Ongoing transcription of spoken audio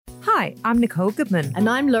Hi, I'm Nicole Goodman. And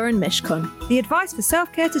I'm Lauren Mishcon. The advice for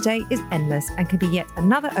self-care today is endless and can be yet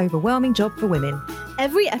another overwhelming job for women.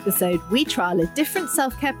 Every episode, we trial a different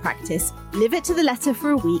self-care practice, live it to the letter for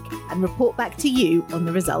a week, and report back to you on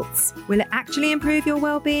the results. Will it actually improve your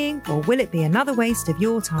well-being, or will it be another waste of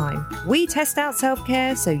your time? We test out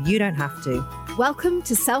self-care so you don't have to. Welcome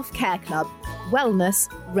to Self-Care Club, Wellness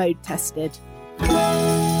Road Tested.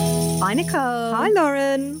 Hi, Nicole. Hi,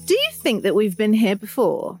 Lauren. Do you think that we've been here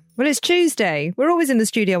before? Well, it's Tuesday. We're always in the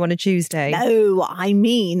studio on a Tuesday. No, I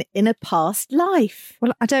mean in a past life.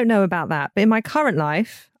 Well, I don't know about that, but in my current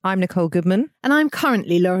life, I'm Nicole Goodman. And I'm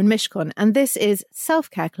currently Lauren Mishcon, and this is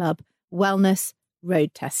Self-Care Club, Wellness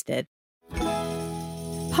Road Tested.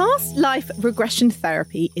 Past life regression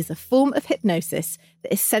therapy is a form of hypnosis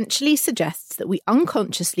that essentially suggests that we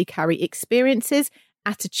unconsciously carry experiences,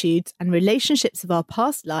 attitudes, and relationships of our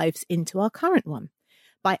past lives into our current one.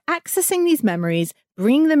 By accessing these memories,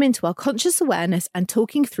 bringing them into our conscious awareness and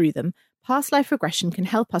talking through them, past life regression can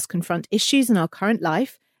help us confront issues in our current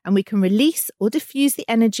life, and we can release or diffuse the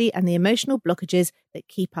energy and the emotional blockages that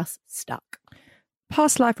keep us stuck.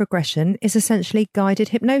 Past life regression is essentially guided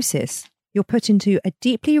hypnosis. You're put into a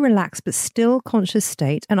deeply relaxed but still conscious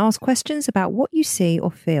state and asked questions about what you see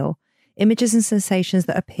or feel. Images and sensations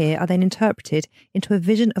that appear are then interpreted into a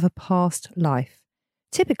vision of a past life.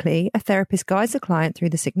 Typically, a therapist guides the client through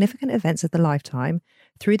the significant events of the lifetime,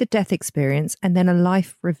 through the death experience, and then a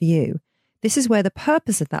life review. This is where the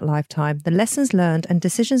purpose of that lifetime, the lessons learned, and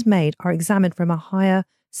decisions made are examined from a higher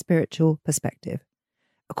spiritual perspective.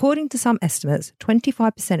 According to some estimates,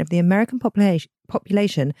 25% of the American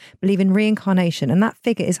population believe in reincarnation, and that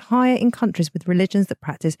figure is higher in countries with religions that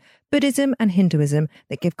practice Buddhism and Hinduism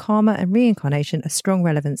that give karma and reincarnation a strong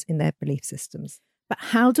relevance in their belief systems. But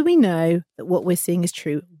how do we know that what we're seeing is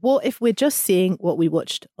true? What if we're just seeing what we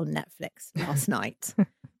watched on Netflix last night?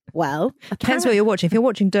 Well, depends what you're watching. If you're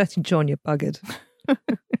watching Dirty John, you're buggered.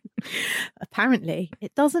 Apparently,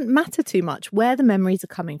 it doesn't matter too much where the memories are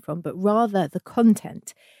coming from, but rather the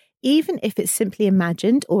content. Even if it's simply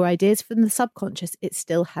imagined or ideas from the subconscious, it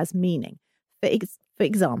still has meaning. For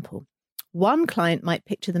example, one client might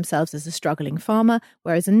picture themselves as a struggling farmer,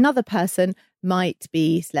 whereas another person might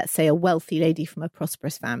be, let's say, a wealthy lady from a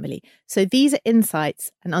prosperous family. So these are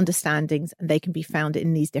insights and understandings, and they can be found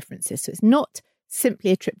in these differences. So it's not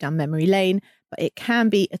simply a trip down memory lane, but it can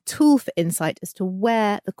be a tool for insight as to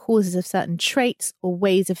where the causes of certain traits or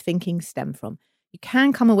ways of thinking stem from. You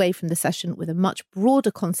can come away from the session with a much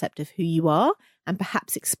broader concept of who you are and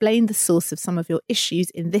perhaps explain the source of some of your issues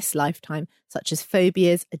in this lifetime, such as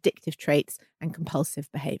phobias, addictive traits, and compulsive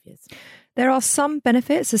behaviours. There are some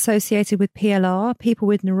benefits associated with PLR. People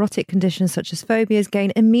with neurotic conditions such as phobias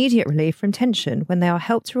gain immediate relief from tension when they are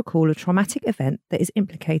helped to recall a traumatic event that is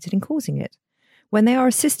implicated in causing it. When they are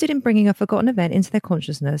assisted in bringing a forgotten event into their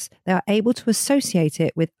consciousness, they are able to associate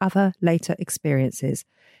it with other later experiences.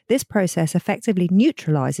 This process effectively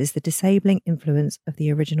neutralises the disabling influence of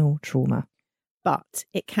the original trauma. But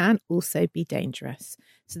it can also be dangerous.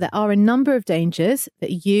 So there are a number of dangers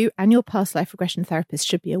that you and your past life regression therapist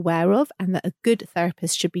should be aware of and that a good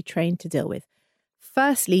therapist should be trained to deal with.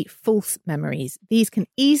 Firstly, false memories. These can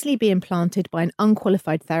easily be implanted by an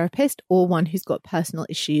unqualified therapist or one who's got personal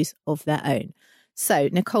issues of their own. So,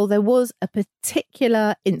 Nicole, there was a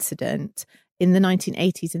particular incident in the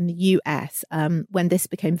 1980s in the US when this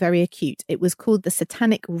became very acute. It was called the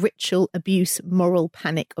satanic ritual abuse moral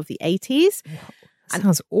panic of the 80s. That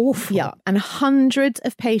sounds awful. Yeah, and hundreds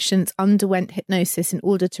of patients underwent hypnosis in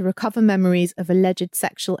order to recover memories of alleged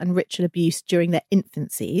sexual and ritual abuse during their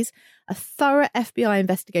infancies. A thorough FBI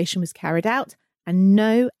investigation was carried out and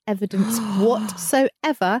no evidence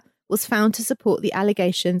whatsoever was found to support the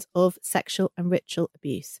allegations of sexual and ritual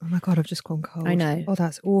abuse. Oh my God, I've just gone cold. I know. Oh,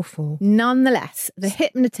 that's awful. Nonetheless, the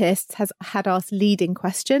hypnotist had asked leading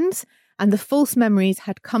questions and the false memories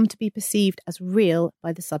had come to be perceived as real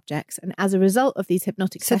by the subjects. And as a result of these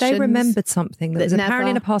hypnotic sessions... So they remembered something that was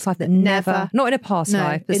apparently in a past life that never... Not in a past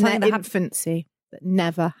life, but in something their that infancy that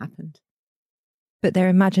never happened. But their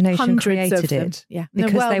imagination Hundreds created of them. it. Yeah.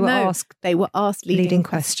 Because they were asked leading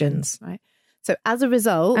questions. Right. So as a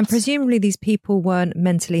result... And presumably these people weren't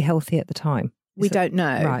mentally healthy at the time. We don't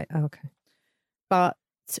know. Right, okay. But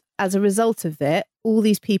as a result of it, all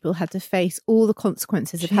these people had to face all the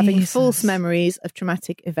consequences of having false memories of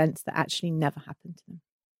traumatic events that actually never happened to them.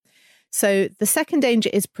 So the second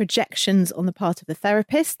danger is projections on the part of the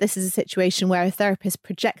therapist. This is a situation where a therapist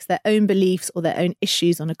projects their own beliefs or their own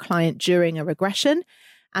issues on a client during a regression.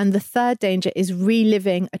 And the third danger is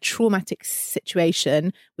reliving a traumatic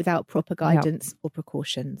situation without proper guidance or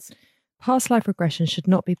precautions. Past life regression should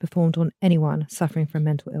not be performed on anyone suffering from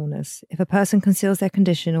mental illness. If a person conceals their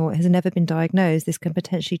condition or has never been diagnosed, this can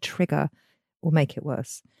potentially trigger or make it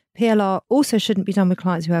worse. PLR also shouldn't be done with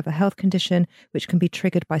clients who have a health condition which can be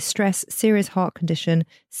triggered by stress, serious heart condition,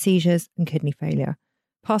 seizures, and kidney failure.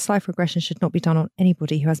 Past life regression should not be done on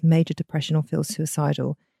anybody who has major depression or feels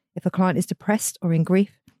suicidal. If a client is depressed or in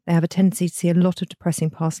grief, they have a tendency to see a lot of depressing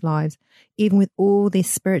past lives. Even with all these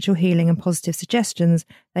spiritual healing and positive suggestions,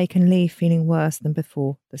 they can leave feeling worse than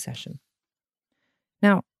before the session.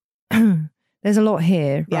 Now, there's a lot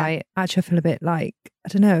here, right? Actually, I feel a bit like, I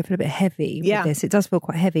don't know, I feel a bit heavy with this. It does feel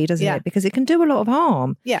quite heavy, doesn't it? Because it can do a lot of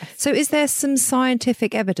harm. Yeah. So is there some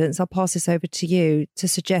scientific evidence, I'll pass this over to you, to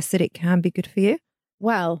suggest that it can be good for you?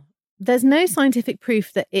 Well, there's no scientific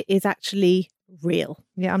proof that it is actually real.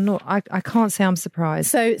 Yeah, I can't say I'm surprised.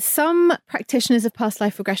 So some practitioners of past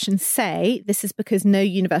life regression say this is because no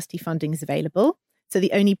university funding is available. So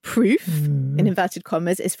the only proof, in inverted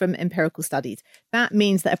commas, is from empirical studies. That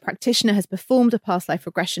means that a practitioner has performed a past life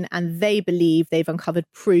regression and they believe they've uncovered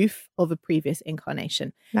proof of a previous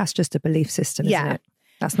incarnation. That's just a belief system, isn't it?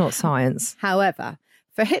 That's not science. However,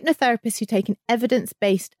 for hypnotherapists who take an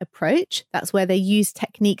evidence-based approach, that's where they use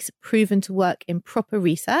techniques proven to work in proper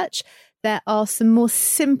research, there are some more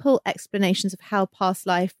simple explanations of how past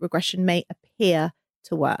life regression may appear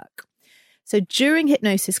to work. So during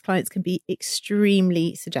hypnosis, clients can be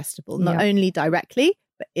extremely suggestible, not only directly,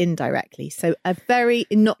 but indirectly. So a very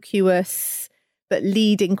innocuous but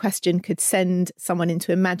leading question could send someone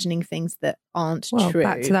into imagining things that aren't true.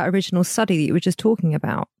 Back to that original study that you were just talking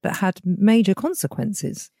about that had major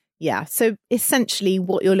consequences. Yeah. So essentially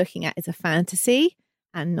what you're looking at is a fantasy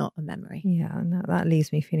and not a memory. Yeah, and that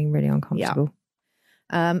leaves me feeling really uncomfortable.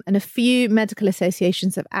 And a few medical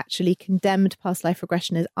associations have actually condemned past life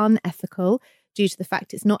regression as unethical due to the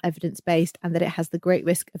fact it's not evidence-based and that it has the great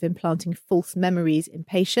risk of implanting false memories in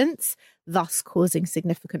patients, thus causing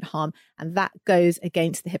significant harm. And that goes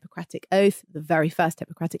against the Hippocratic Oath, the very first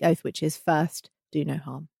Hippocratic Oath, which is first, do no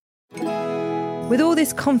harm. With all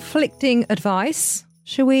this conflicting advice,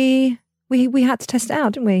 shall we had to test it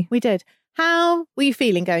out, didn't we? We did. How were you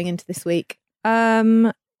feeling going into this week?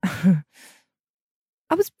 I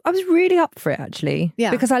was really up for it, actually.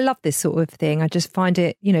 Yeah. Because I love this sort of thing. I just find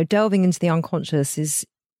it, delving into the unconscious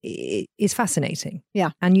is fascinating.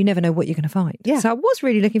 Yeah. And you never know what you're going to find. Yeah. So I was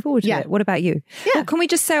really looking forward to it. What about you? Yeah. Well, can we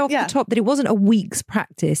just say off the top that it wasn't a week's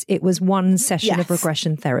practice? It was one session of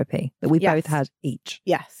regression therapy that we both had each.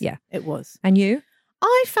 Yes. Yeah. It was. And you?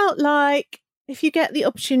 I felt like if you get the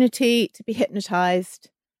opportunity to be hypnotized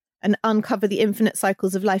and uncover the infinite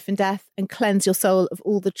cycles of life and death and cleanse your soul of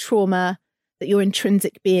all the trauma that your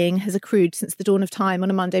intrinsic being has accrued since the dawn of time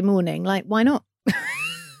on a Monday morning, like, why not?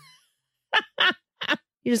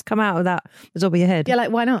 You just come out of that the top of your head. Yeah,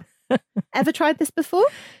 like, why not? Ever tried this before?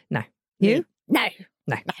 No. You? No.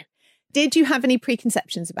 Did you have any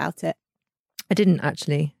preconceptions about it? I didn't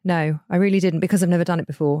actually. No, I really didn't, because I've never done it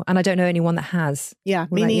before. And I don't know anyone that has. Yeah,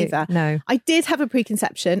 What me about you? neither. No. I did have a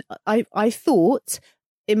preconception. I thought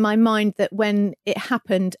in my mind that when it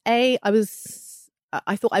happened, I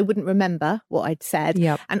thought I wouldn't remember what I'd said.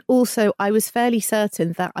 Yep. And also I was fairly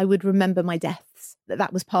certain that I would remember my deaths,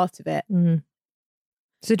 that was part of it. Mm.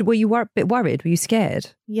 So were you a bit worried? Were you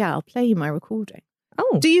scared? Yeah, I'll play you my recording.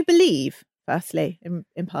 Oh. Do you believe, firstly,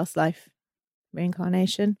 in past life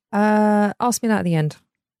reincarnation? Ask me that at the end.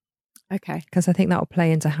 Okay. Because I think that will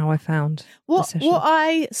play into how I found the session. What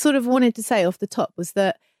I sort of wanted to say off the top was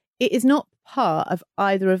that it is not part of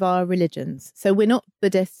either of our religions. So we're not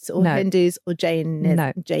Buddhists or Hindus or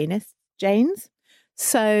Jainists. Jains.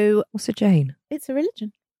 So what's a Jain? It's a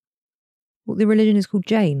religion. Well, the religion is called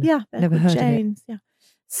Jain. Yeah. Never heard Jains, of it. Yeah.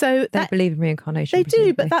 So they believe in reincarnation. They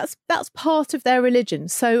presumably. do, but that's part of their religion.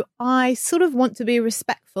 So I sort of want to be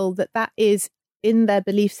respectful that is in their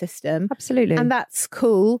belief system. Absolutely. And that's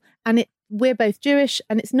cool. And we're both Jewish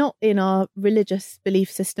and it's not in our religious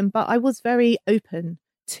belief system, but I was very open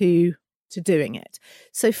to doing it.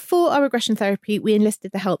 So for our regression therapy, we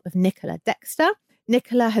enlisted the help of Nicola Dexter.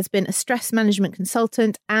 Nicola has been a stress management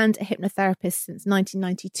consultant and a hypnotherapist since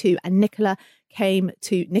 1992. And Nicola came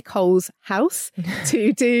to Nicole's house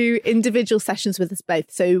to do individual sessions with us both.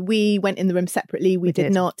 So we went in the room separately. We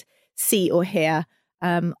did not see or hear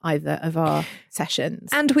either of our sessions.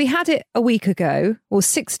 And we had it a week ago or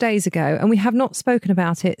 6 days ago, and we have not spoken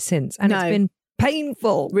about it since. And it's been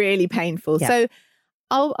painful. Really painful. Yeah. So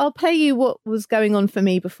I'll play you what was going on for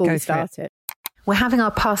me before we started. We're having our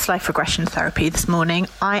past life regression therapy this morning.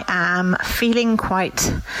 I am feeling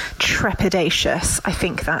quite trepidatious. I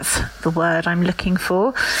think that's the word I'm looking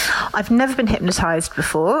for. I've never been hypnotized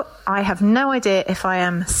before. I have no idea if I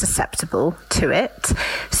am susceptible to it.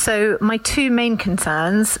 So my two main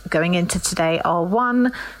concerns going into today are,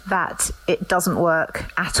 one, that it doesn't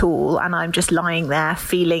work at all and I'm just lying there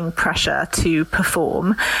feeling pressure to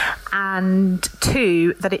perform, and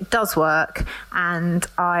two, that it does work and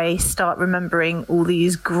I start remembering all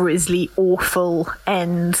these grisly, awful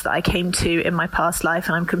ends that I came to in my past life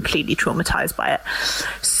and I'm completely traumatized by it.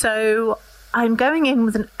 So I'm going in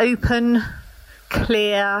with an open,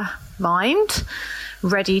 clear mind,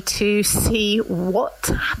 ready to see what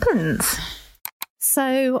happens.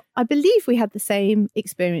 So I believe we had the same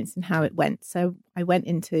experience in how it went. So I went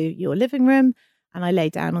into your living room and I lay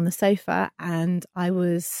down on the sofa and I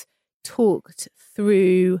was talked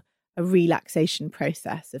through a relaxation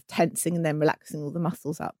process of tensing and then relaxing all the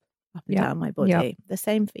muscles up and down my body. Yep. The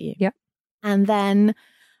same for you. Yep. And then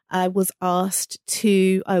I was asked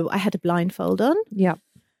to, I had a blindfold on. Yeah.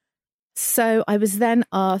 So I was then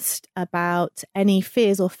asked about any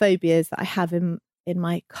fears or phobias that I have in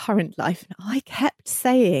my current life. And I kept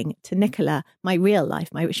saying to Nicola, my real life,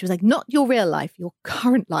 she was like, not your real life, your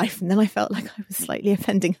current life. And then I felt like I was slightly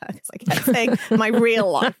offending her because I kept saying my real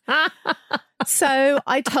life. So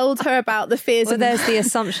I told her about the fears. Well, there's the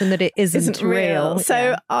assumption that it isn't real.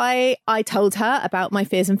 So I told her about my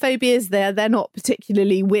fears and phobias. They're not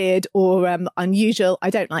particularly weird or unusual.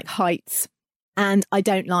 I don't like heights and I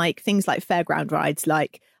don't like things like fairground rides.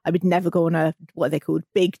 Like I would never go on a, what are they called,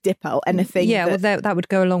 Big Dipper or anything. Yeah, that would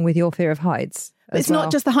go along with your fear of heights. It's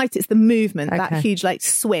not just the height, it's the movement, Okay. that huge like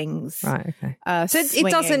swings. Right, okay. So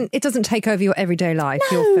Swinging. it doesn't take over your everyday life,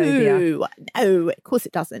 your phobia. No, of course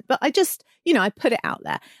it doesn't. But I just, I put it out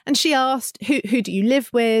there. And she asked, who do you live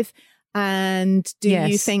with? And do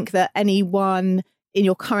you think that anyone in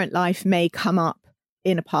your current life may come up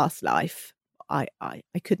in a past life? I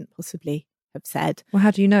couldn't possibly have said. Well,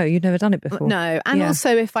 how do you know? You've never done it before. No. And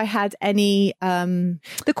also if I had any...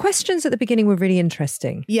 the questions at the beginning were really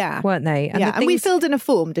interesting. Yeah. Weren't they? And we filled in a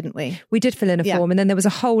form, didn't we? We did fill in a form. And then there was a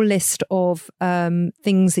whole list of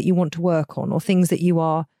things that you want to work on or things that you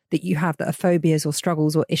have that are phobias or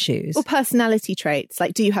struggles or issues. Or personality traits.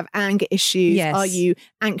 Like, do you have anger issues? Yes. Are you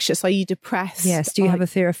anxious? Are you depressed? Yes. Do you have a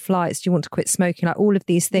fear of flights? Do you want to quit smoking? Like all of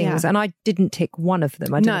these things. Yeah. And I didn't tick one of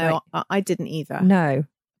them. I didn't either. No.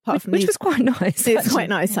 Which was quite nice. It's quite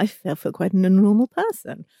nice. I feel quite a normal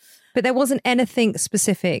person. But there wasn't anything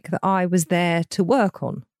specific that I was there to work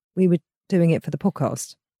on. We were doing it for the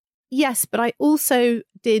podcast. Yes, but I also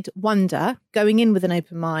did wonder, going in with an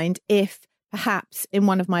open mind, if perhaps in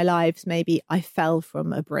one of my lives, maybe I fell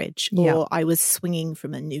from a bridge or I was swinging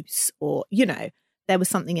from a noose or, there was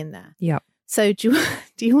something in there. Yeah. So do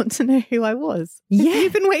you want to know who I was? Yeah.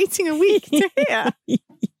 You've been waiting a week to hear.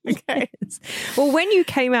 Okay. Yes. Well, when you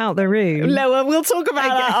came out the room... Lower, we'll talk about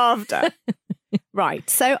that after. Right.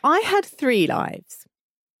 So I had 3 lives.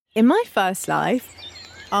 In my first life,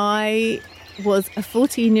 I was a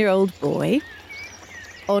 14-year-old boy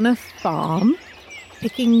on a farm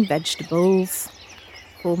picking vegetables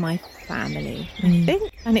for my family, I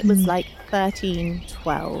think. And it was like 13,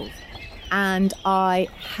 12. And I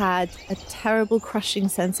had a terrible crushing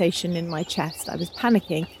sensation in my chest. I was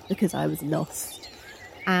panicking because I was lost.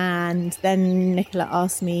 And then Nicola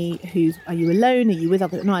asked me, are you alone? Are you with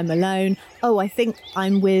others? No, I'm alone. Oh, I think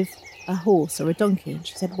I'm with a horse or a donkey. And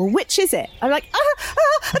she said, well, which is it? I'm like,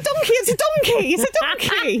 a donkey, it's a donkey, it's a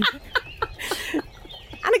donkey.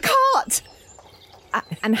 And a cart.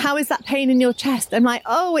 And how is that pain in your chest? I'm like,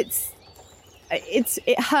 oh,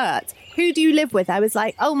 it hurt. Who do you live with? I was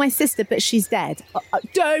like, oh, my sister, but she's dead.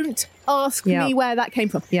 Don't ask me where that came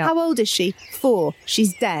from. How old is she? 4.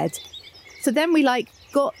 She's dead. So then we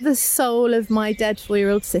got the soul of my dead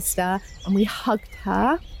 4-year-old sister and we hugged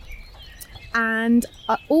her. And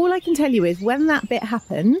all I can tell you is when that bit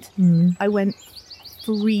happened, I went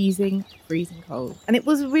freezing cold. And it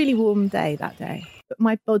was a really warm day that day. But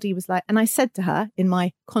my body was and I said to her in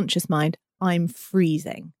my conscious mind, I'm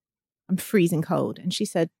freezing cold. And she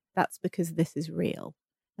said, that's because this is real.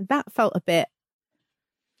 And that felt a bit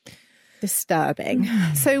disturbing.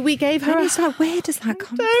 So we gave her where does that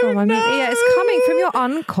come from? I mean, it's coming from your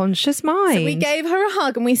unconscious mind. So we gave her a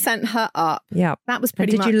hug and we sent her up. Yeah. That was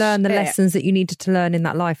pretty much Did you learn the it. lessons that you needed to learn in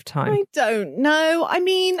that lifetime? I don't know. I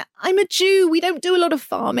mean, I'm a Jew. We don't do a lot of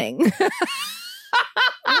farming. We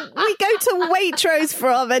go to Waitrose for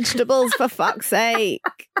our vegetables, for fuck's sake.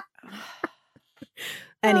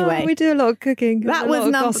 Anyway, we do a lot of cooking. That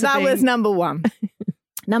was number 1.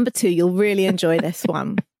 Number 2, you'll really enjoy this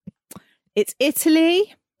one. It's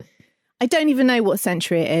Italy. I don't even know what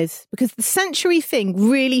century it is because the century thing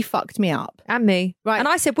really fucked me up. And me. Right. And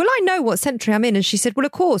I said, well, I know what century I'm in. And she said, well,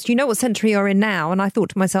 of course, you know what century you're in now. And I thought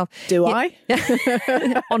to myself, Do I?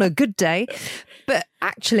 on a good day. But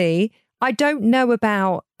actually, I don't know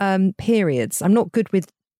about periods. I'm not good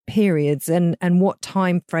with periods and what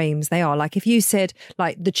time frames they are. Like if you said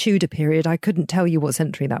like the Tudor period, I couldn't tell you what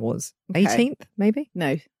century that was. Okay. 18th, maybe?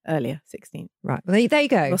 No, earlier, 16th. Right. Well, there you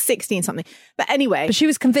go. Or 16 something. But anyway. But she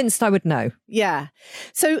was convinced I would know. Yeah.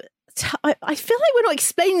 So I feel like we're not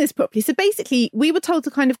explaining this properly. So basically, we were told to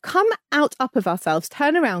kind of come out up of ourselves,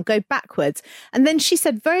 turn around, go backwards. And then she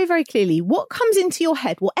said very, very clearly, what comes into your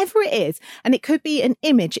head, whatever it is, and it could be an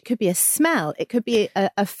image, it could be a smell, it could be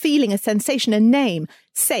a feeling, a sensation, a name,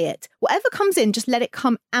 say it. Whatever comes in, just let it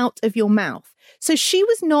come out of your mouth. So she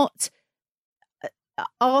was not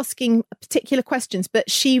asking particular questions, but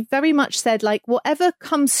she very much said, like, whatever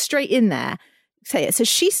comes straight in there, say it. So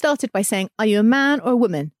she started by saying, are you a man or a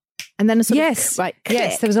woman? And then a sort of right, click.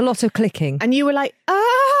 Yes, there was a lot of clicking. And you were like, a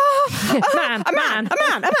man.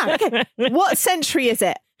 Okay, what century is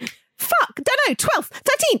it? Fuck, don't know, 12th,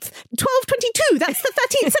 13th, 1222, that's the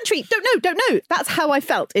 13th century. Don't know. That's how I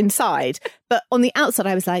felt inside. But on the outside,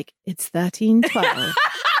 I was like, it's 1312.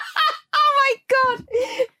 Oh my God.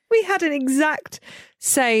 We had an exact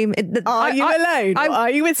same. Are you alone? Or are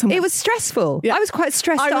you with someone? It was stressful. Yeah. I was quite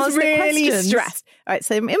stressed. I was really questions. stressed. All right,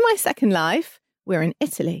 so in my second life, we're in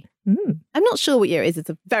Italy. I'm not sure what year it is.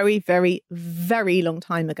 It's a very, very, very long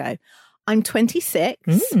time ago. I'm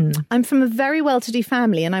 26. I'm from a very well-to-do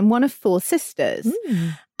family and I'm one of 4 sisters.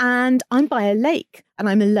 And I'm by a lake and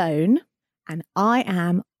I'm alone and I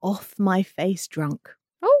am off my face drunk.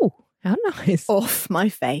 Oh, how nice. Off my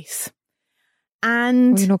face.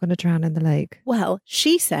 And you're not going to drown in the lake. Well,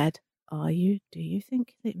 she said, do you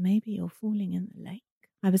think that maybe you're falling in the lake?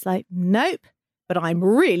 I was like, nope, but I'm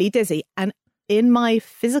really dizzy. And in my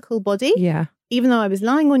physical body, even though I was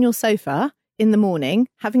lying on your sofa in the morning,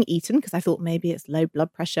 having eaten, because I thought maybe it's low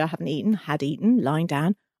blood pressure, had eaten, lying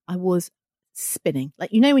down, I was spinning.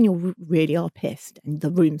 Like, you know, when you really are pissed and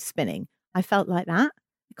the room's spinning, I felt like that.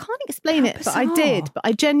 I can't explain it, but I did, but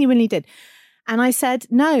I genuinely did. And I said,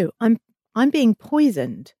 no, I'm being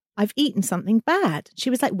poisoned. I've eaten something bad. She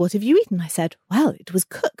was like, what have you eaten? I said, well, it was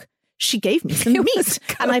cook. She gave me some meat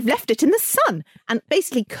and I've left it in the sun. And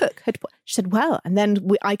basically cook had she said, well, and then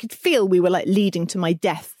I could feel we were like leading to my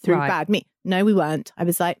death through bad meat. No, we weren't. I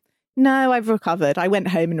was like, no, I've recovered. I went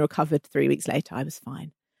home and recovered 3 weeks later. I was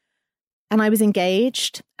fine. And I was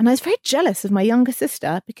engaged and I was very jealous of my younger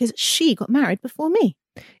sister because she got married before me.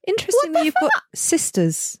 Interesting that you've got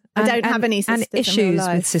sisters. I don't have any sisters. And issues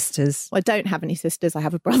with sisters. Well, I don't have any sisters. I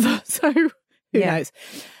have a brother. So who knows?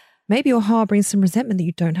 Maybe you're harbouring some resentment that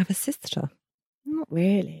you don't have a sister. Not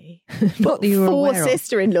really. Not that you were 4 aware of.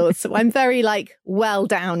 sister-in-laws. So I'm very well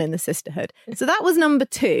down in the sisterhood. So that was number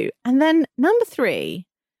 2. And then number 3,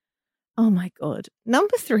 oh my God.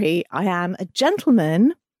 Number 3, I am a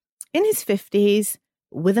gentleman in his 50s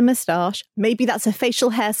with a moustache. Maybe that's a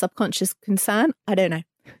facial hair subconscious concern. I don't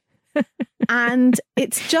know. And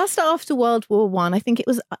it's just after World War One. I think it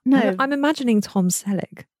was, no. I'm imagining Tom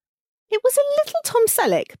Selleck. It was a little Tom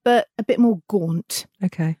Selleck, but a bit more gaunt.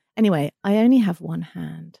 Okay. Anyway, I only have one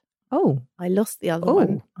hand. Oh. I lost the other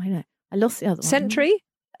one. I know. I lost the other one. Century?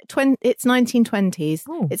 It's 1920s.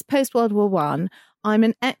 Oh. It's post-World War One. I'm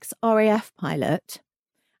an ex-RAF pilot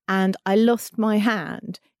and I lost my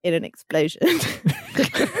hand in an explosion.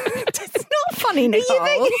 It's not funny, Nicole. I've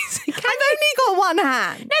only got one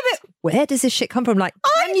hand. No, but where does this shit come from? Like,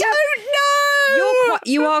 I don't know.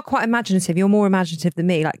 You are quite imaginative. You're more imaginative than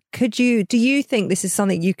me. Like, do you think this is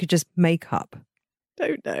something you could just make up?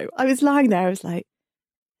 Don't know. I was lying there. I was like,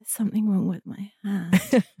 there's something wrong with my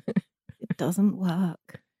hand. It doesn't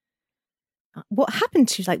work. What happened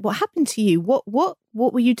to you? Like, what happened to you? What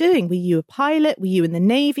were you doing? Were you a pilot? Were you in the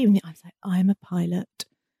Navy? I was like, I'm a pilot.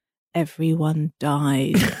 Everyone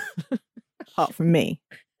died. Apart from me.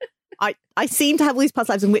 I seem to have all these past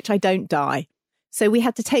lives in which I don't die. So we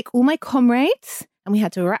had to take all my comrades and we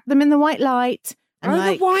had to wrap them in the white light. And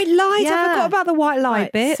the white light. Yeah. I forgot about the white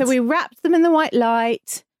light bit. So we wrapped them in the white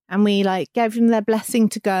light and we gave them their blessing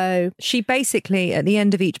to go. She basically, at the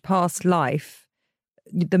end of each past life,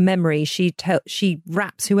 the memory, she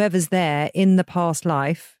wraps whoever's there in the past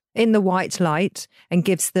life in the white light and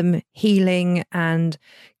gives them healing and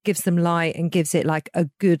gives them light and gives it like a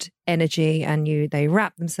good energy, and they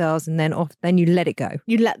wrap themselves and then you let it go.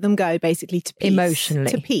 You let them go basically to peace.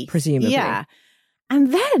 Emotionally. To peace. Presumably. Yeah.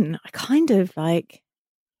 And then I kind of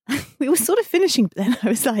we were sort of finishing, but then I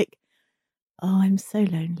was like, oh, I'm so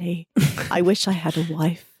lonely. I wish I had a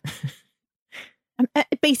wife.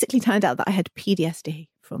 It basically turned out that I had PTSD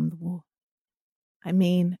from the war. I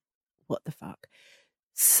mean, what the fuck?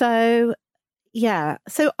 So, yeah.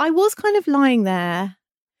 So I was kind of lying there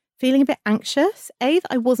feeling a bit anxious. That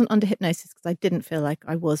I wasn't under hypnosis because I didn't feel like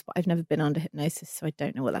I was, but I've never been under hypnosis, so I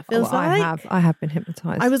don't know what that feels like. I have been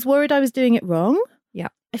hypnotized. I was worried I was doing it wrong. Yeah.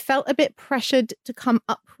 I felt a bit pressured to come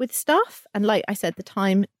up with stuff. And like I said, the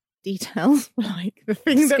time details were like the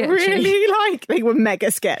thing that really, like, they were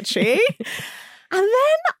mega sketchy. And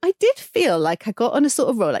then I did feel like I got on a sort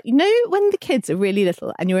of roll. Like, you know, when the kids are really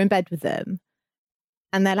little and you're in bed with them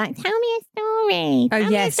and they're like, tell me a story. Tell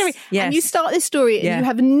me a story. Yes. And you start this story and you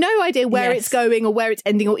have no idea where it's going or where it's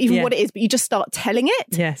ending or even what it is, but you just start telling it.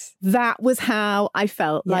 Yes. That was how I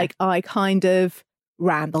felt like I kind of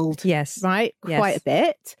rambled. Yes. Right? Quite a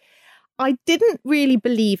bit. I didn't really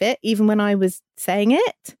believe it, even when I was saying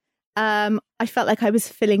it. I felt like I was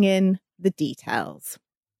filling in the details.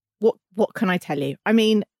 What can I tell you? I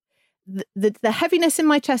mean, the heaviness in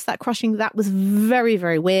my chest, that crushing, that was very,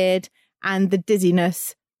 very weird. And the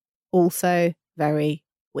dizziness, also very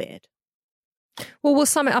weird. Well, we'll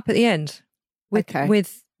sum it up at the end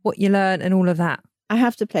with what you learn and all of that. I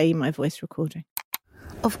have to play you my voice recording.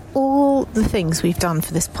 Of all the things we've done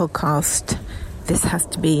for this podcast, this has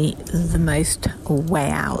to be the most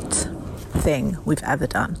way out thing we've ever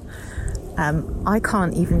done. I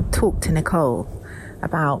can't even talk to Nicole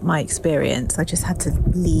about my experience. I just had to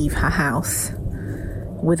leave her house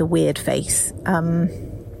with a weird face.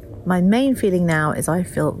 My main feeling now is I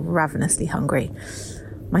feel ravenously hungry.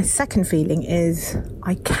 My second feeling is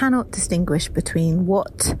I cannot distinguish between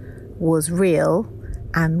what was real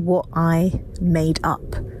and what I made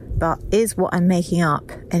up. But is what I'm making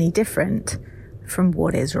up any different from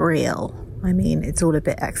what is real? I mean, it's all a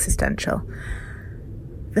bit existential.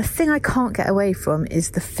 The thing I can't get away from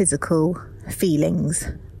is the physical feelings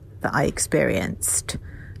that I experienced.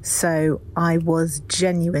 So I was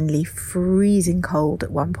genuinely freezing cold at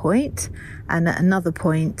one point, and at another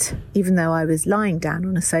point, even though I was lying down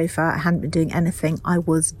on a sofa, I hadn't been doing anything, I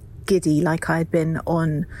was giddy like I had been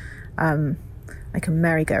on like a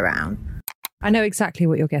merry-go-round. I know exactly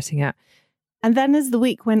what you're getting at. And then as the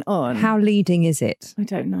week went on... How leading is it? I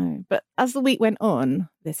don't know. But as the week went on,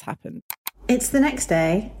 this happened. It's the next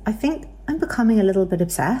day. I think I'm becoming a little bit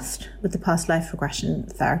obsessed with the past life regression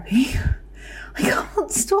therapy. I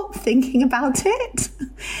can't stop thinking about it.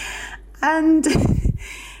 And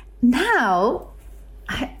now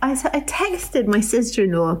I texted my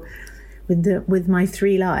sister-in-law with my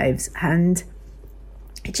 3 lives, and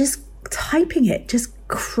typing it just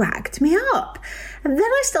cracked me up. And then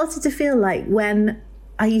I started to feel like when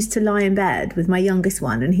I used to lie in bed with my youngest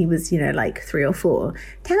one and he was, like 3 or 4,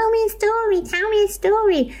 tell me a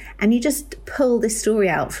story. And you just pull this story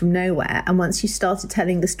out from nowhere. And once you started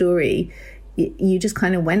telling the story, you just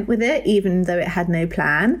kind of went with it, even though it had no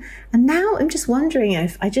plan. And now I'm just wondering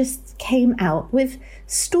if I just came out with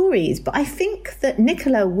stories. But I think that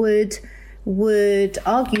Nicola would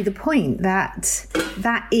argue the point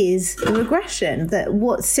that is a regression, that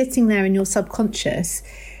what's sitting there in your subconscious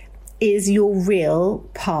is your real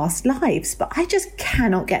past lives. But I just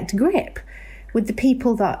cannot get to grip with the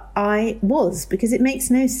people that I was, because it makes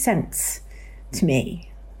no sense to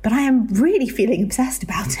me. But I am really feeling obsessed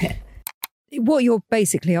about it. What you're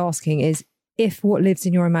basically asking is, if what lives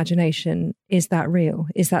in your imagination, is that real?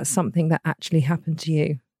 Is that something that actually happened to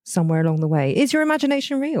you somewhere along the way? Is your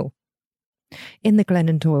imagination real? In the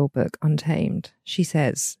Glennon Doyle book, Untamed, she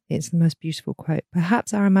says, it's the most beautiful quote,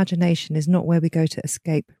 perhaps our imagination is not where we go to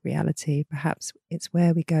escape reality. Perhaps it's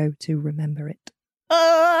where we go to remember it.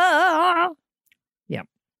 Yeah.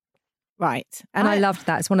 Right. And I loved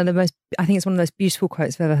that. I think it's one of the most beautiful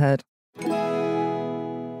quotes I've ever heard.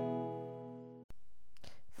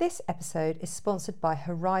 This episode is sponsored by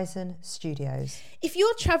Horizon Studios. If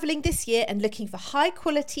you're travelling this year and looking for high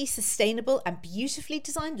quality, sustainable and beautifully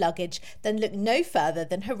designed luggage, then look no further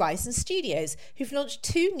than Horizon Studios, who've launched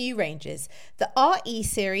 2 new ranges. The RE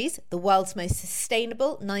series, the world's most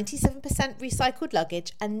sustainable 97% recycled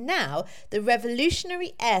luggage, and now the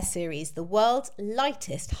revolutionary Air series, the world's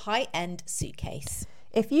lightest high-end suitcase.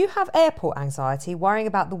 If you have airport anxiety, worrying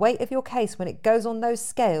about the weight of your case when it goes on those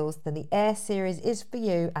scales, then the Air series is for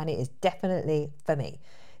you, and it is definitely for me.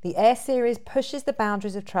 The Air series pushes the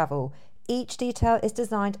boundaries of travel. Each detail is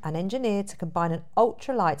designed and engineered to combine an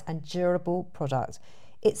ultralight and durable product.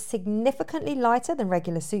 It's significantly lighter than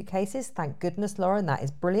regular suitcases. Thank goodness, Lauren, that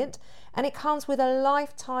is brilliant. And it comes with a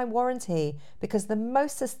lifetime warranty, because the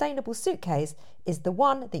most sustainable suitcase is the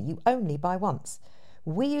one that you only buy once.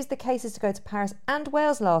 We used the cases to go to Paris and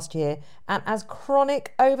Wales last year, and as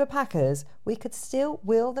chronic overpackers, we could still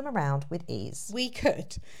wheel them around with ease. We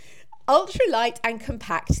could. Ultra light and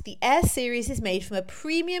compact, the Air series is made from a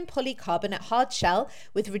premium polycarbonate hard shell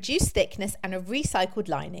with reduced thickness and a recycled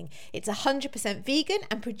lining. It's 100% vegan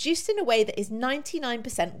and produced in a way that is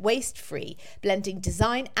 99% waste-free, blending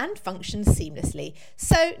design and function seamlessly.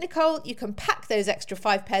 So, Nicole, you can pack those extra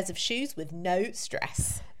 5 pairs of shoes with no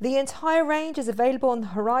stress. The entire range is available on the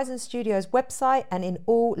Horizon Studios website and in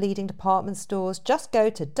all leading department stores. Just go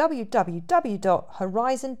to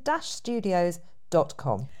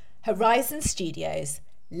www.horizon-studios.com. Horizon Studios.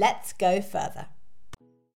 Let's go further.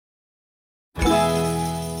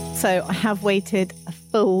 So I have waited a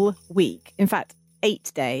full week, in fact,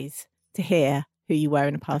 8 days, to hear who you were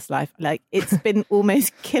in a past life. Like, it's been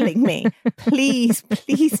almost killing me. Please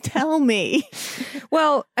tell me.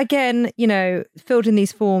 Well, again, filled in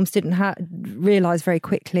these forms, didn't realise very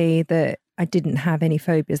quickly that I didn't have any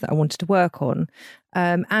phobias that I wanted to work on.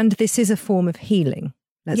 And this is a form of healing.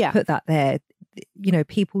 Let's put that there.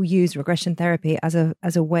 People use regression therapy as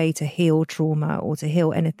a way to heal trauma or to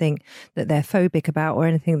heal anything that they're phobic about or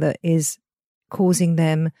anything that is causing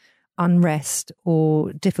them unrest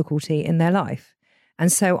or difficulty in their life. And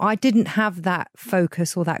so I didn't have that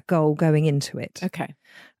focus or that goal going into it. Okay.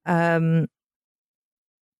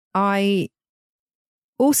 I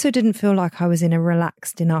also didn't feel like I was in a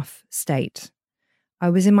relaxed enough state. I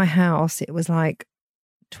was in my house. It was like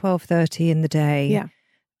 12:30 in the day. Yeah.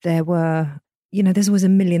 There were, there's always a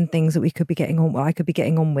million things that I could be getting on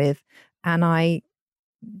with. And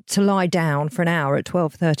to lie down for an hour at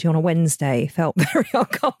 12:30 on a Wednesday felt very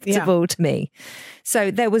uncomfortable to me. So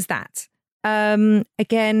there was that.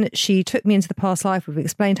 Again, she took me into the past life. We've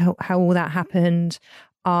explained how all that happened.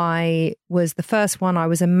 I was the first one. I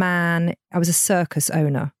was a circus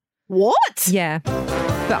owner. What? Yeah.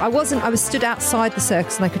 But I was stood outside the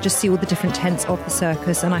circus and I could just see all the different tents of the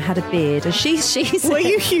circus and I had a beard. And she said, were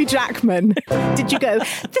you Hugh Jackman? Did you go,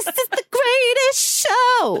 this is the greatest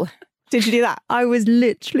show? Did you do that? I was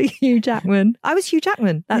literally Hugh Jackman. I was Hugh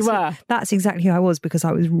Jackman. That's exactly who I was because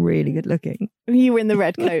I was really good looking. You were in the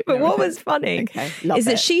red coat. But what was funny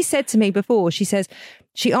that she said to me before, she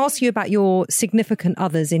asked you about your significant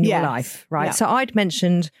others in your life, right? Yeah. So I'd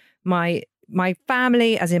mentioned my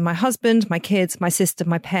family, as in my husband, my kids, my sister,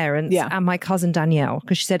 my parents, and my cousin Danielle.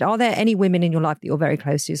 Because she said, are there any women in your life that you're very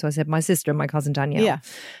close to? So I said, my sister and my cousin Danielle. Yeah.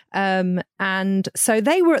 And so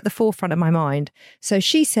they were at the forefront of my mind. So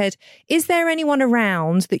she said, is there anyone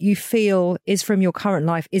around that you feel is from your current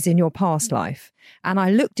life, is in your past life? And I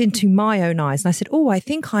looked into my own eyes and I said, oh, I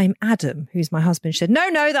think I'm Adam, who's my husband. She said,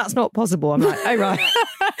 no, that's not possible. I'm like, oh, right.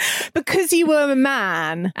 Because you were a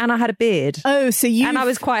man. And I had a beard. Oh, so you... And I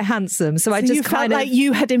was quite handsome. So I just felt like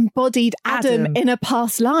you had embodied Adam in a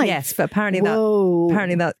past life. Yes, but apparently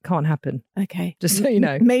that can't happen. Okay. Just so you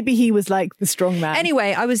know. Maybe he was like the strong man.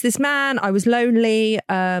 Anyway, I was this man. I was lonely.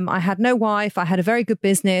 I had no wife. I had a very good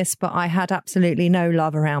business, but I had absolutely no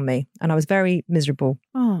love around me. And I was very miserable.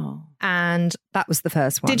 Oh. And that was the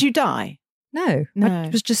first one. Did you die? No. I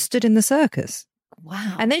was just stood in the circus.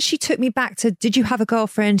 Wow. And then she took me back to, did you have a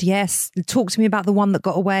girlfriend? Yes. Talk to me about the one that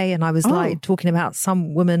got away. And I was like talking about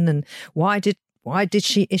some woman and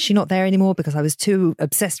is she not there anymore? Because I was too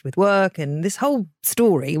obsessed with work and this whole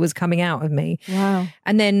story was coming out of me. Wow.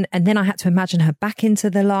 And then I had to imagine her back into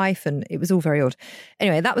the life and it was all very odd.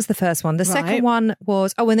 Anyway, that was the first one. The second one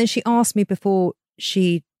was, and then she asked me before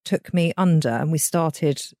she took me under and we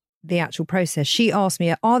started the actual process. She asked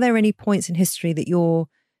me, are there any points in history that you're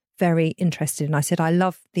very interested in? I said, I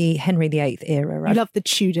love the Henry VIII era. You love the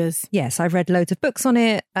Tudors. Yes, I've read loads of books on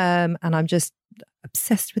it and I'm just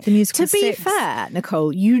obsessed with the musical. To be fair,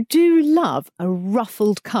 Nicole, you do love a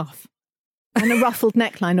ruffled cuff and a ruffled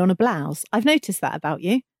neckline on a blouse. I've noticed that about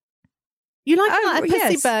you. You like a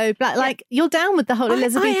pussy bow, like you're down with the whole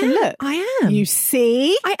Elizabethan look. I am. You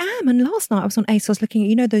see? I am. And last night I was on ASOS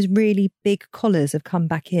looking at, those really big collars have come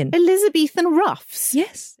back in. Elizabethan ruffs.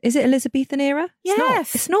 Yes. Is it Elizabethan era?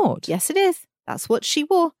 Yes. It's not. Yes, it is. That's what she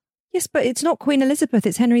wore. Yes, but it's not Queen Elizabeth.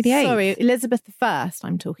 It's Henry VIII. Sorry, Elizabeth I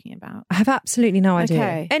I'm talking about. I have absolutely no idea.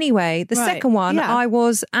 Okay. Anyway, the second one, I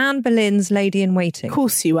was Anne Boleyn's Lady in Waiting. Of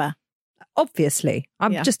course you were. Obviously.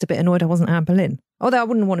 I'm just a bit annoyed I wasn't Anne Boleyn. Although I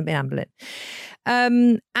wouldn't want to be Anne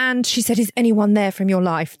Boleyn. And she said, is anyone there from your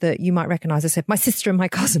life that you might recognise? I said, my sister and my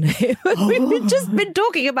cousin. We've just been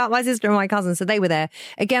talking about my sister and my cousin. So they were there.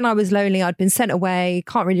 Again, I was lonely. I'd been sent away.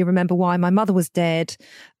 Can't really remember why. My mother was dead.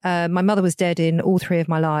 My mother was dead in all three of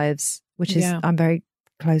my lives, which is, I'm very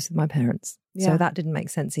close with my parents. So that didn't make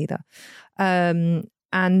sense either. And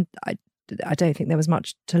I don't think there was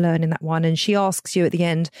much to learn in that one. And she asks you at the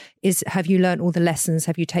end, have you learned all the lessons?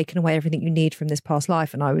 Have you taken away everything you need from this past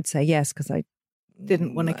life? And I would say yes, because I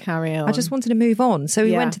didn't want to carry on. I just wanted to move on. So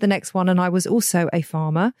we went to the next one, and I was also a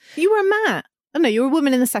farmer. You were a man. Oh no, you were a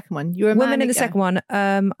woman in the second one. You were a woman man in the second one.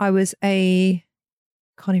 I was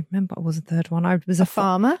can't even remember what was the third one. I was a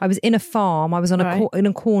farmer. I was in a farm. I was on in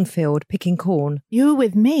a cornfield picking corn. You were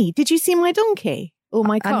with me. Did you see my donkey or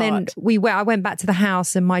my cart? And then I went back to the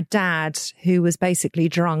house, and my dad, who was basically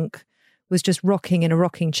drunk, was just rocking in a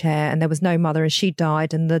rocking chair, and there was no mother, and she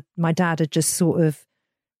died, and my dad had just sort of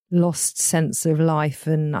lost sense of life,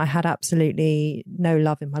 and I had absolutely no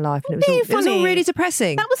love in my life, and it was all really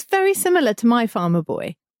depressing. That was very similar to my farmer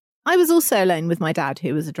boy. I was also alone with my dad,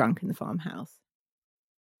 who was a drunk in the farmhouse.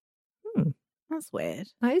 That's weird.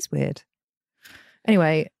 That is weird.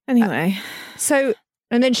 Anyway. So,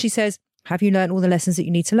 and then she says, have you learned all the lessons that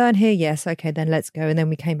you need to learn here? Yes. Okay, then let's go. And then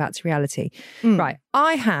we came back to reality. Right.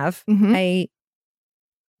 I have a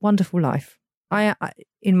wonderful life. I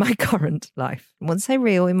in my current life, I won't say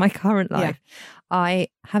real, in my current life, I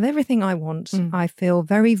have everything I want. I feel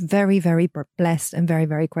very, very, very blessed and very,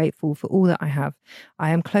 very grateful for all that I have.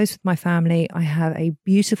 I am close with my family. I have a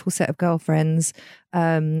beautiful set of girlfriends.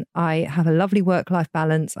 I have a lovely work-life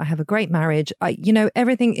balance. I have a great marriage.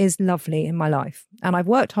 Everything is lovely in my life, and I've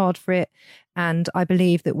worked hard for it. And I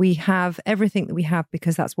believe that we have everything that we have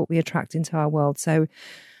because that's what we attract into our world. So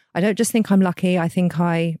I don't just think I'm lucky. I think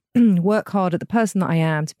I work hard at the person that I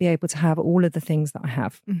am to be able to have all of the things that I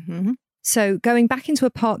have. Mm-hmm. So going back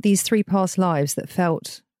into these 3 past lives that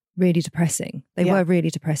felt really depressing. They were really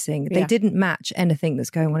depressing. They didn't match anything that's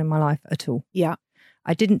going on in my life at all. Yeah.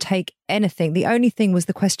 I didn't take anything. The only thing was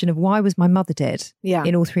the question of why was my mother dead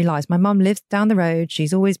in all 3 lives. My mum lives down the road.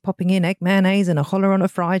 She's always popping in egg mayonnaise and a holler on a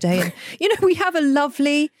Friday. And, we have a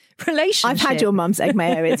lovely relationship. I've had your mum's egg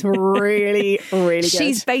mayo. It's really, really good.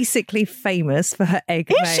 She's basically famous for her egg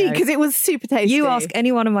mayo. Is she? Because it was super tasty. You ask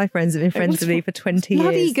any one of my friends that have been friends with me for 20 years.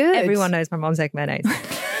 Bloody good. Everyone knows my mum's egg mayonnaise.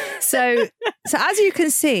 So as you can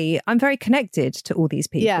see, I'm very connected to all these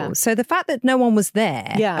people. Yeah. So the fact that no one was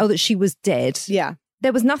there or that she was dead. Yeah.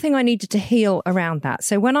 There was nothing I needed to heal around that.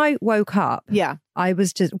 So when I woke up, I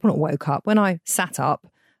was just, not woke up, when I sat up,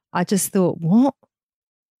 I just thought, what?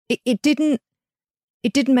 It didn't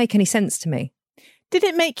make any sense to me. Did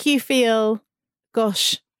it make you feel,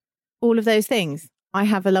 gosh, all of those things? I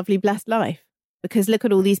have a lovely, blessed life. Because look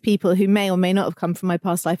at all these people who may or may not have come from my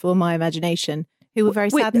past life or my imagination, who were very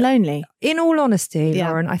sad and lonely. In all honesty,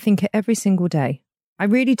 Lauren, I think it every single day. I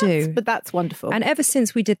really do. But that's wonderful. And ever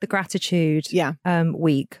since we did the gratitude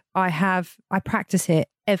week, I practice it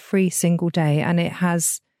every single day, and it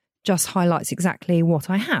just highlights exactly what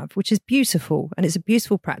I have, which is beautiful. And it's a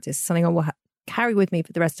beautiful practice, something I will carry with me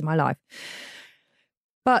for the rest of my life.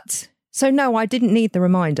 But so no, I didn't need the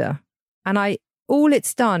reminder. And all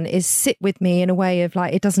it's done is sit with me in a way of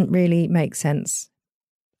it doesn't really make sense.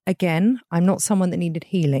 Again, I'm not someone that needed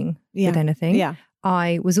healing with anything. Yeah.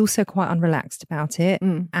 I was also quite unrelaxed about it,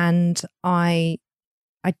 and I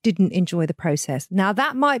didn't enjoy the process. Now,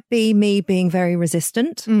 that might be me being very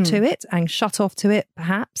resistant to it and shut off to it,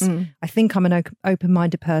 perhaps. I think I'm an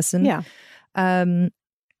open-minded person. Yeah.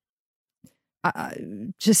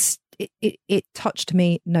 It touched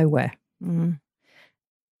me nowhere.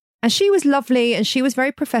 And she was lovely, and she was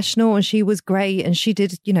very professional, and she was great, and she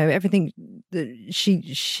did, everything that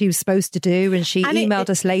she was supposed to do. And she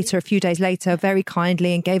emailed us later, a few days later, very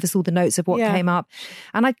kindly, and gave us all the notes of what came up.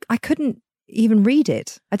 And I couldn't even read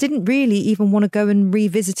it. I didn't really even want to go and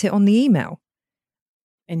revisit it on the email.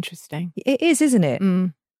 Interesting. It is, isn't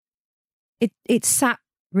it? It sat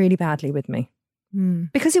really badly with me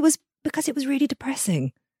because it was really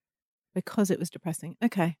depressing. Because it was depressing.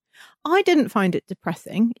 Okay. I didn't find it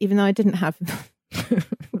depressing, even though I didn't have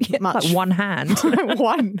much. Like one hand.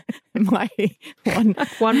 one. I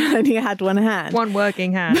only had one hand. One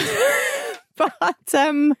working hand. But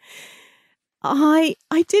I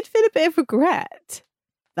did feel a bit of regret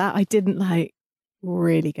that I didn't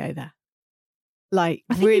really go there. I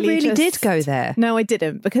think you really did go there. No, I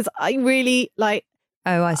didn't, because I really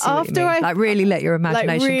Oh, I see what you mean. Really let your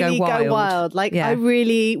imagination really go wild. I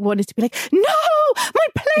really wanted to be no, my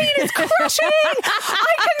plane is crashing.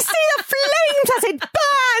 I can see the flames as it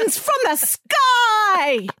burns from the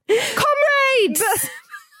sky. Comrades,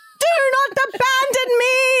 do not abandon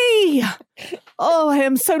me. Oh, I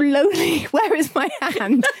am so lonely. Where is my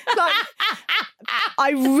hand? I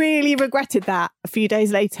really regretted that a few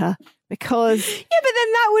days later. Because but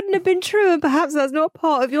then that wouldn't have been true, and perhaps that's not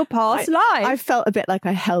part of your past life. I felt a bit like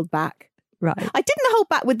I held back Right. I didn't hold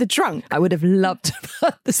back with the drunk. I would have loved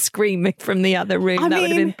the screaming from the other room. That would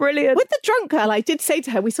have been brilliant. With the drunk girl, I did say to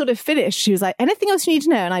her, we sort of finished. She was like, anything else you need to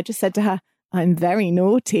know? And I just said to her, I'm very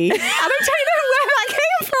naughty. And I don't know where that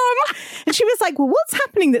came from. And she was like, well, what's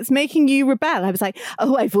happening that's making you rebel? I was like,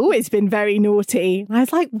 oh, I've always been very naughty. And I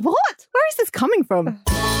was like, what? Where is this coming from?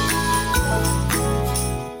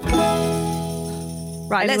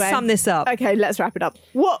 Right, Anyway, let's sum this up. Okay, let's wrap it up.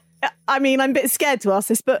 I'm a bit scared to ask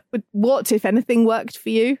this, but what, if anything, worked for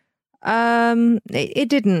you? It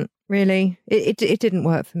didn't really. It didn't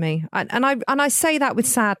work for me, and I say that with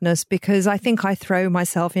sadness because I think I throw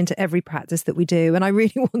myself into every practice that we do, and I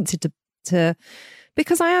really wanted to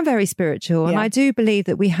because I am very spiritual, and I do believe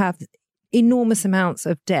that we have enormous amounts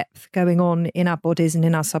of depth going on in our bodies and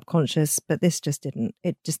in our subconscious, but this just didn't.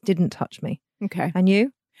 It just didn't touch me. Okay, and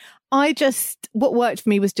you? What worked for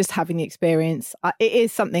me was just having the experience. It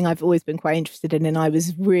is something I've always been quite interested in, and I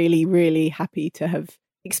was really, really happy to have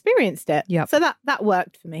experienced it. Yeah. So that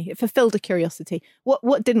worked for me. It fulfilled a curiosity.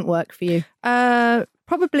 What didn't work for you?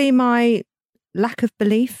 Probably my lack of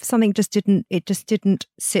belief. Something just didn't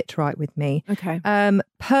sit right with me. Okay.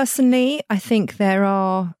 Personally, I think there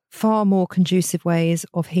are far more conducive ways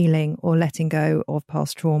of healing or letting go of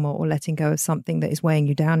past trauma or letting go of something that is weighing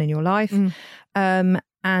you down in your life.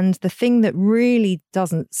 And the thing that really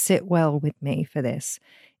doesn't sit well with me for this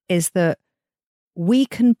is that we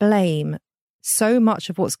can blame so much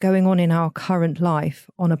of what's going on in our current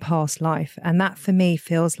life on a past life. And that for me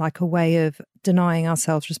feels like a way of denying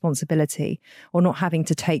ourselves responsibility or not having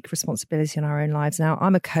to take responsibility in our own lives. Now,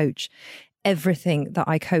 I'm a coach. Everything that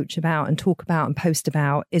I coach about and talk about and post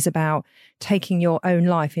about is about taking your own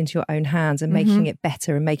life into your own hands and making it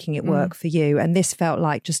better and making it work for you. And this felt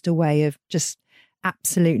like just a way of just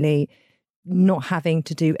absolutely not having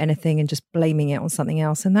to do anything and just blaming it on something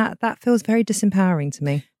else. And that feels very disempowering to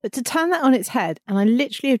me. But to turn that on its head, and I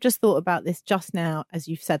literally have just thought about this just now as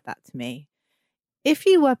you've said that to me. If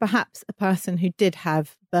you were perhaps a person who did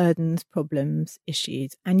have burdens, problems,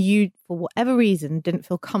 issues, and you, for whatever reason, didn't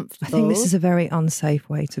feel comfortable. I think this is a very unsafe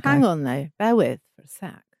way to go. Hang on though, bear with for a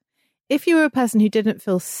sec. If you were a person who didn't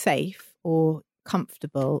feel safe or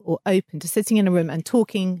comfortable or open to sitting in a room and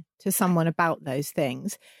talking to someone about those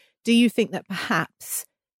things, do you think that perhaps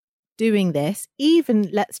doing this, even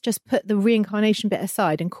let's just put the reincarnation bit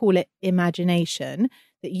aside and call it imagination,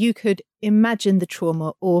 that you could imagine the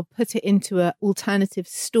trauma or put it into an alternative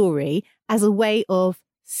story as a way of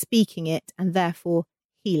speaking it and therefore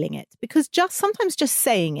healing it? Because sometimes just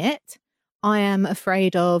saying it, I am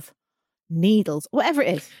afraid of needles, whatever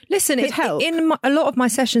it is. Listen, in a lot of my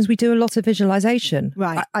sessions, we do a lot of visualization.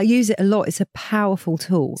 Right. I use it a lot. It's a powerful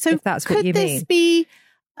tool, so if that's what you mean. Could this be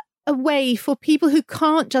a way for people who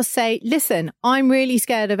can't just say, listen, I'm really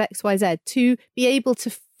scared of XYZ, to be able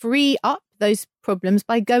to free up those problems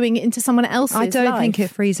by going into someone else's life? I don't think it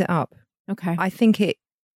frees it up. Okay. I think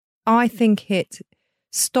it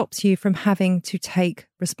stops you from having to take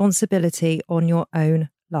responsibility on your own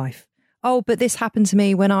life. Oh, but this happened to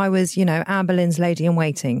me when I was, Anne Boleyn's lady in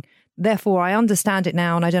waiting. Therefore, I understand it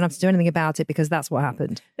now and I don't have to do anything about it because that's what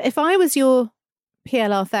happened. But if I was your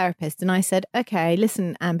PLR therapist and I said, okay,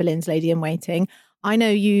 listen, Anne Boleyn's lady in waiting, I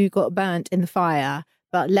know you got burnt in the fire,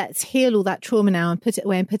 but let's heal all that trauma now and put it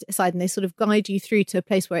away and put it aside. And they sort of guide you through to a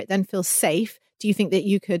place where it then feels safe. Do you think that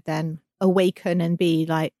you could then awaken and be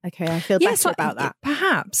like, okay, I feel better about that?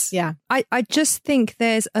 Perhaps. Yeah. I just think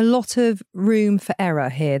there's a lot of room for error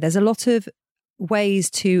here. There's a lot of ways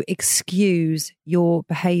to excuse your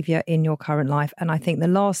behavior in your current life. And I think the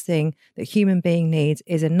last thing that human being needs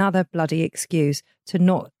is another bloody excuse to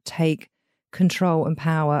not take control and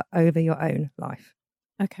power over your own life.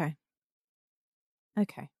 Okay.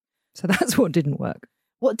 So that's what didn't work.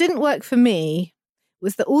 What didn't work for me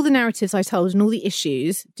was that all the narratives I told and all the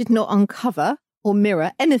issues did not uncover or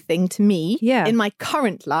mirror anything to me in my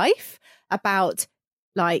current life about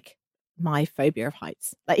like my phobia of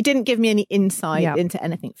heights. Like it didn't give me any insight into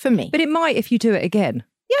anything for me. But it might if you do it again.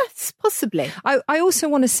 Yes, possibly. I also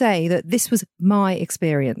want to say that this was my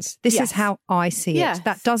experience. This is how I see it.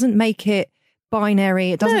 That doesn't make it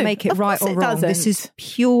binary. It doesn't make it right or wrong. This is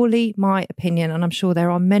purely my opinion. And I'm sure there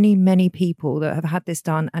are many, many people that have had this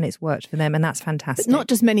done and it's worked for them. And that's fantastic. But not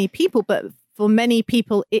just many people, but for many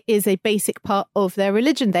people, it is a basic part of their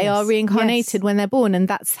religion. They are reincarnated when they're born. And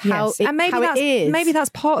that's how, it is. Maybe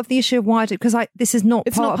that's part of the issue of why, because this is not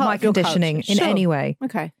part of my conditioning in any way.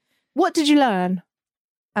 Okay. What did you learn?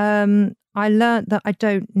 I learned that I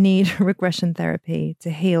don't need regression therapy to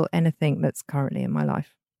heal anything that's currently in my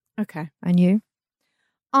life. Okay. And you?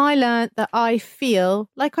 I learned that I feel,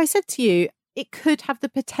 like I said to you, it could have the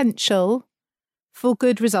potential for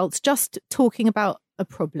good results, just talking about a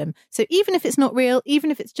problem. So even if it's not real,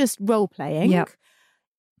 even if it's just role playing,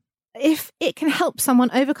 if it can help someone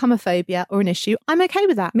overcome a phobia or an issue, I'm okay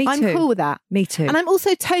with that. I'm cool with that. Me too. And I'm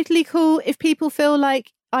also totally cool if people feel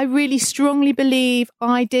like I really strongly believe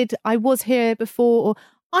I was here before, or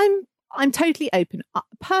I'm totally open.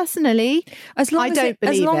 Personally, I don't believe it.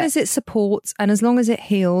 As long as it supports and as long as it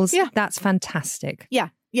heals, that's fantastic. Yeah.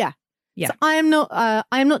 So I am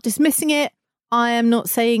not dismissing it. I am not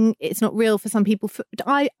saying it's not real for some people.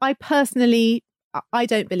 I personally, I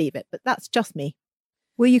don't believe it, but that's just me.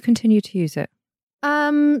 Will you continue to use it?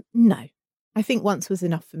 No. I think once was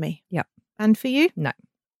enough for me. Yep. And for you? No.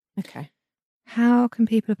 Okay. How can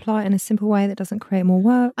people apply it in a simple way that doesn't create more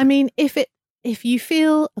work? I mean, if you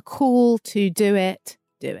feel a call to do it,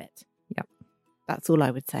 do it. Yep. That's all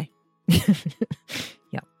I would say.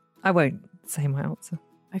 Yep. I won't say my answer.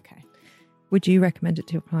 Okay. Would you recommend it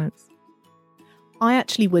to your clients? I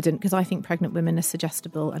actually wouldn't, because I think pregnant women are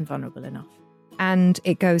suggestible and vulnerable enough. And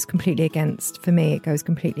it goes completely against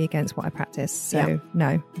what I practice. So no,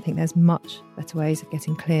 I think there's much better ways of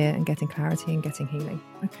getting clear and getting clarity and getting healing.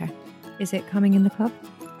 Okay. Is it coming in the club?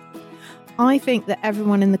 I think that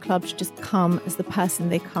everyone in the club should just come as the person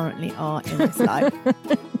they currently are in this life.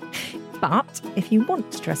 But if you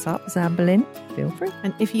want to dress up as Anne Boleyn, feel free.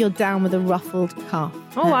 And if you're down with a ruffled cuff,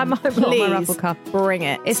 I might want my ruffled cuff. Bring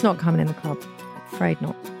it. It's not coming in the club. I'm afraid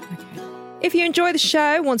not. Okay. If you enjoy the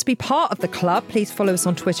show, want to be part of the club, please follow us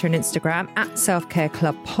on Twitter and Instagram at Self Care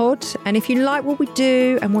Club Pod. And if you like what we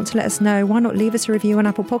do and want to let us know, why not leave us a review on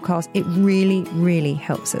Apple Podcasts? It really, really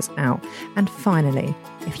helps us out. And finally,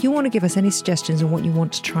 if you want to give us any suggestions on what you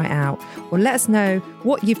want to try out, or let us know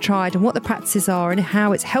what you've tried and what the practices are and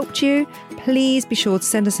how it's helped you, please be sure to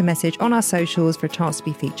send us a message on our socials for a chance to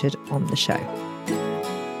be featured on the show.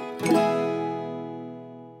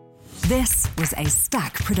 This was a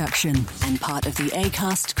Stack production and part of the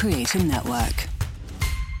Acast Creator Network.